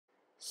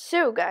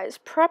So guys,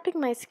 prepping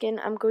my skin,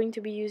 I'm going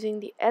to be using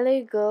the LA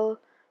Girl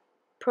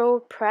Pro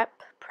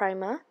Prep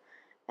Primer,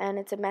 and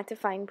it's a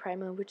mattifying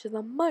primer which is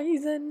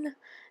amazing,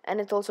 and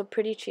it's also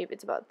pretty cheap.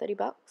 It's about 30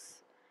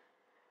 bucks.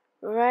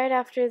 Right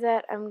after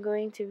that, I'm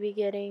going to be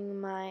getting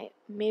my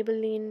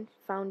Maybelline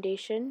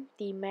foundation,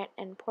 the matte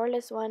and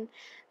poreless one.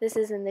 This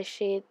is in the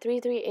shade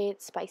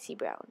 338 Spicy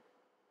Brown.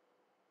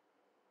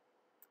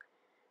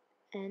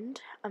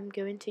 And I'm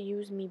going to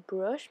use my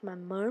brush, my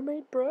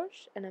mermaid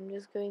brush, and I'm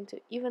just going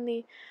to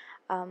evenly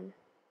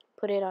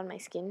put it on my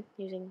skin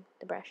using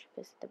the brush,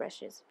 because the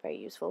brush is very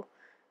useful.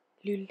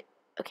 Lul.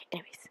 Okay,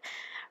 anyways.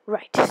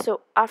 Right, so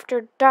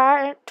after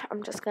that,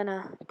 I'm just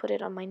gonna put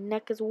it on my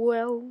neck as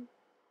well.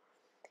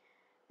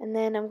 And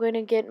then I'm going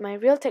to get my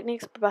Real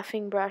Techniques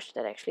buffing brush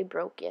that actually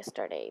broke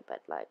yesterday,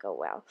 but like, oh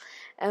well.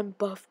 And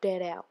buff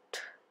that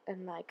out.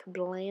 And like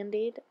blend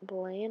it.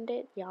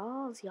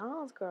 Yas,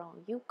 girl.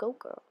 You go,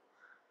 girl.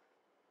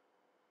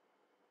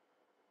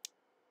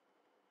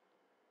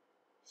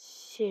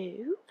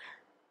 So,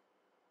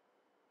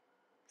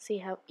 see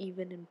how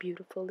even and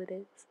beautiful it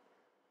is.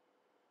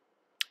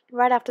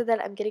 Right after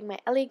that, I'm getting my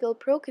LA Girl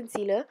Pro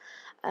Concealer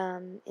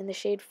in the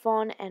shade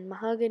Fawn and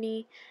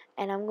Mahaghony,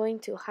 and I'm going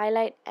to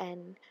highlight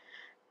and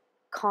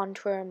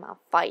contour my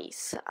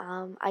face.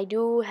 I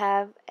do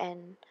have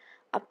an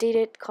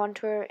updated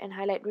contour and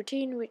highlight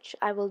routine, which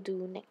I will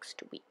do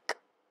next week.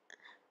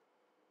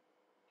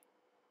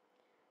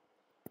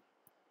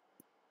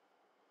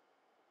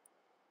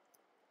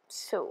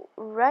 So,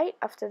 right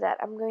after that,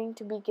 I'm going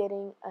to be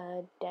getting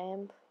a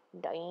damp,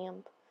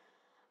 no,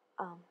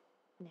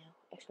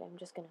 actually, I'm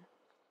just gonna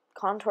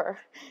contour,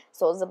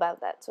 so it's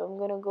about that. So I'm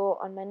gonna go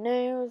on my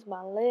nose,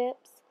 my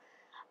lips,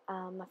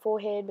 my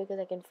forehead, because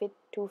I can fit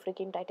 2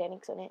 freaking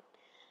Titanics on it,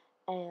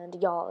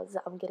 and y'all,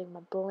 I'm getting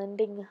my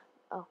blending,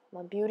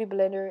 my beauty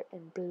blender,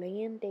 and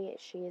blend that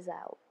shit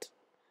out.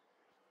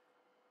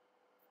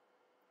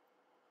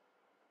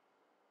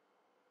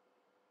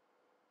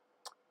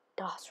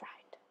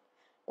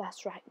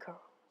 That's right,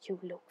 girl, you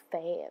look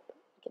fab.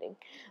 Kidding,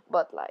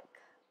 but like,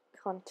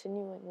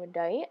 continuing with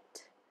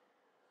that.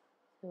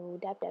 So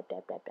dab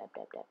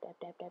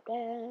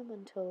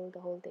until the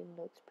whole thing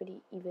looks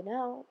pretty even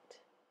out.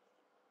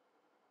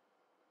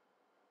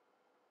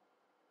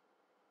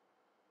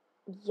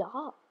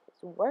 Yeah,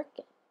 it's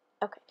working.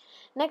 Okay,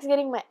 next,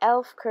 getting my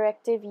e.l.f.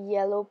 Corrective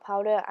Yellow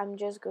Powder. I'm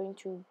just going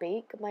to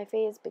bake my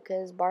face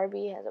because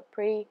Barbie has a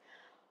pretty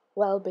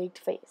well-baked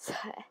face.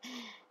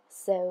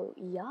 So,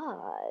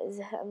 yes,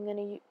 I'm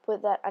gonna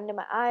put that under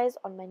my eyes,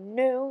 on my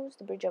nose,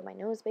 the bridge of my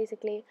nose,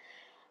 basically.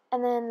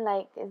 And then,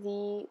 like,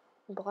 the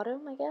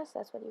bottom, I guess,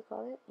 that's what you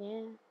call it.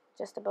 Yeah,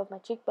 just above my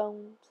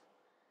cheekbones.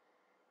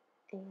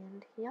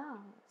 And,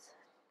 yes,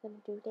 gonna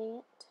do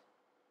that.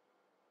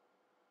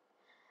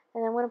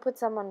 And I'm going to put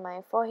some on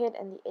my forehead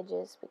and the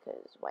edges,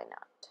 because why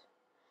not?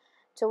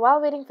 So while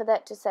waiting for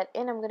that to set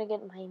in, I'm going to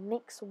get my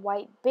NYX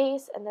white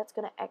base, and that's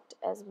going to act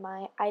as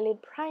my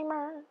eyelid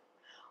primer,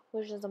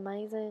 which is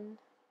amazing.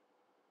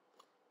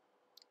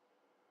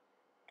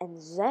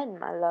 And then,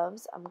 my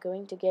loves, I'm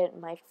going to get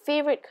my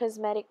favorite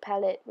cosmetic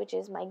palette, which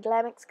is my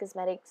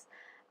GlamXCosmetics.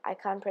 I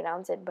can't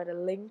pronounce it, but a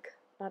link,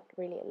 not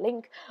really a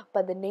link,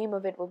 but the name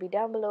of it will be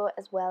down below,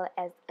 as well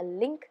as a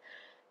link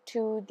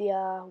to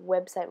their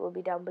website will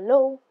be down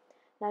below.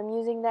 Now I'm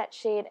using that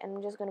shade, and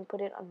I'm just going to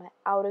put it on my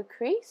outer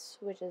crease,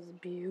 which is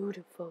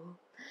beautiful.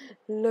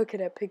 Look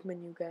at that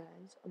pigment, you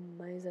guys.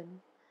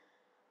 Amazing.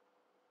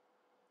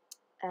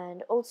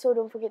 And also,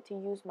 don't forget to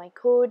use my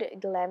code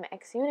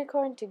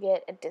GlamXUnicorn to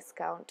get a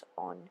discount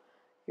on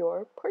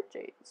your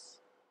purchase.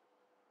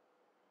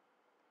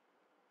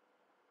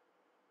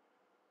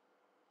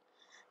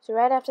 So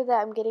right after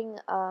that, I'm getting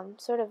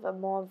sort of a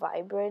more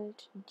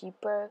vibrant,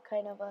 deeper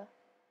kind of a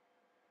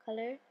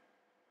color.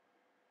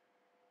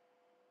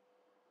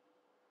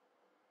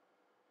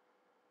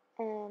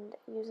 And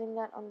using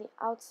that on the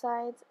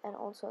outsides and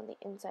also on the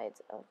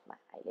insides of my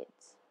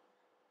eyelids.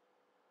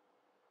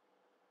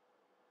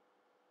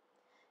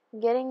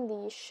 Getting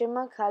the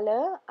shimmer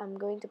color, I'm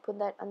going to put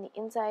that on the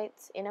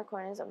insides, inner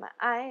corners of my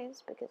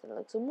eyes, because it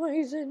looks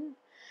amazing.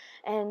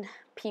 And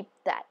peep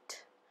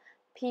that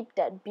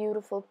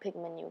beautiful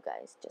pigment, you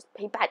guys. Just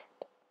peep it.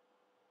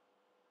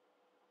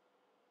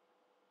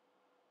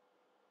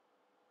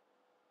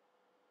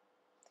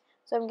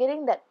 So I'm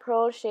getting that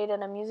pearl shade,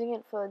 and I'm using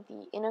it for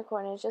the inner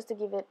corners just to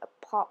give it a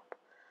pop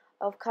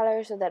of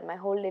color so that my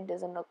whole lid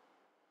doesn't look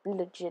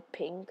legit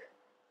pink.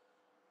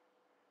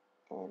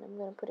 And I'm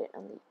going to put it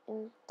on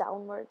the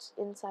downwards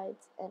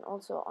insides and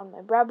also on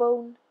my brow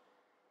bone.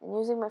 And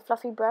using my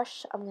fluffy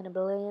brush, I'm going to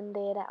blend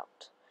it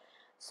out.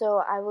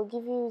 So I will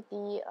give you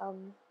the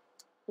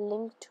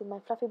link to my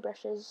fluffy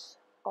brushes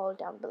all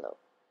down below.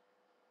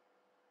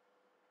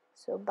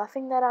 So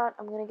buffing that out,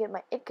 I'm going to get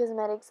my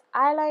ItCosmetics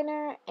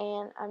eyeliner,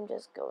 and I'm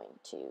just going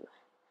to,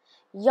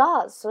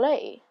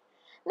 slay.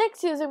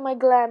 Next, using my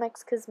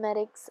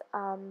GlamXCosmetics,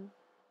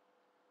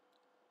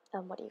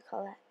 what do you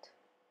call that?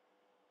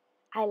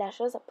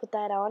 Eyelashes. I put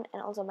that on,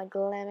 and also my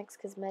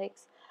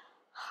GlamXCosmetics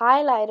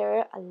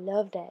highlighter. I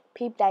love that.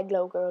 Peep that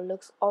glow, girl.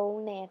 Looks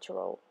all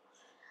natural.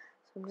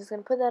 So I'm just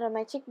going to put that on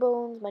my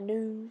cheekbones, my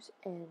nose,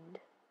 and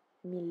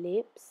my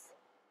lips.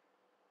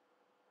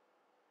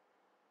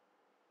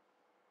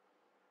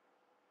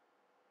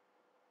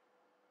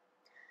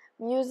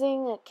 I'm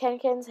using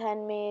CanCan's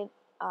Handmade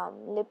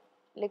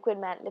liquid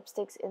matte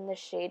lipsticks in the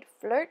shade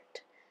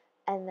Flirt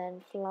and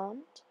then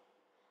Flaunt.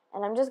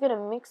 And I'm just going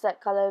to mix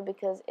that color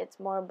because it's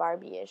more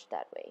Barbie-ish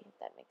that way, if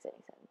that makes any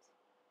sense.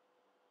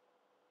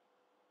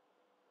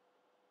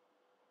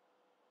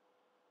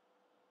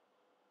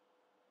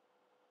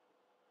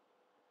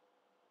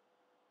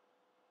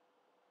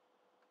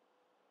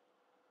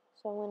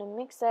 So I'm going to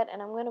mix that,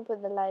 and I'm going to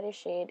put the lighter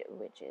shade,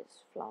 which is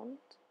Flaunt,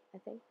 I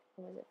think.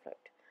 Or was it Flirt?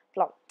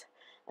 Flaunt.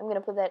 I'm going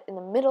to put that in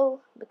the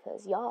middle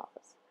because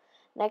yas.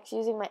 Next,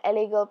 using my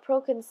LA Girl Pro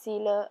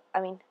Concealer,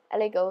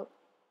 LA Girl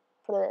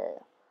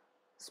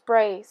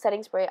spray,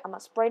 setting spray. I'm going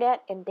to spray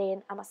that, and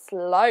then I'm going to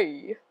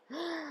slay.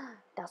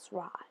 That's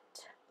right.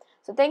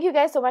 So thank you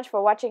guys so much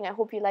for watching. I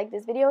hope you liked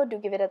this video. Do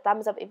give it a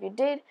thumbs up if you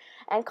did.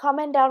 And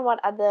comment down what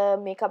other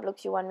makeup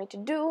looks you want me to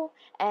do.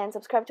 And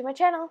subscribe to my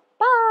channel.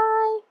 Bye!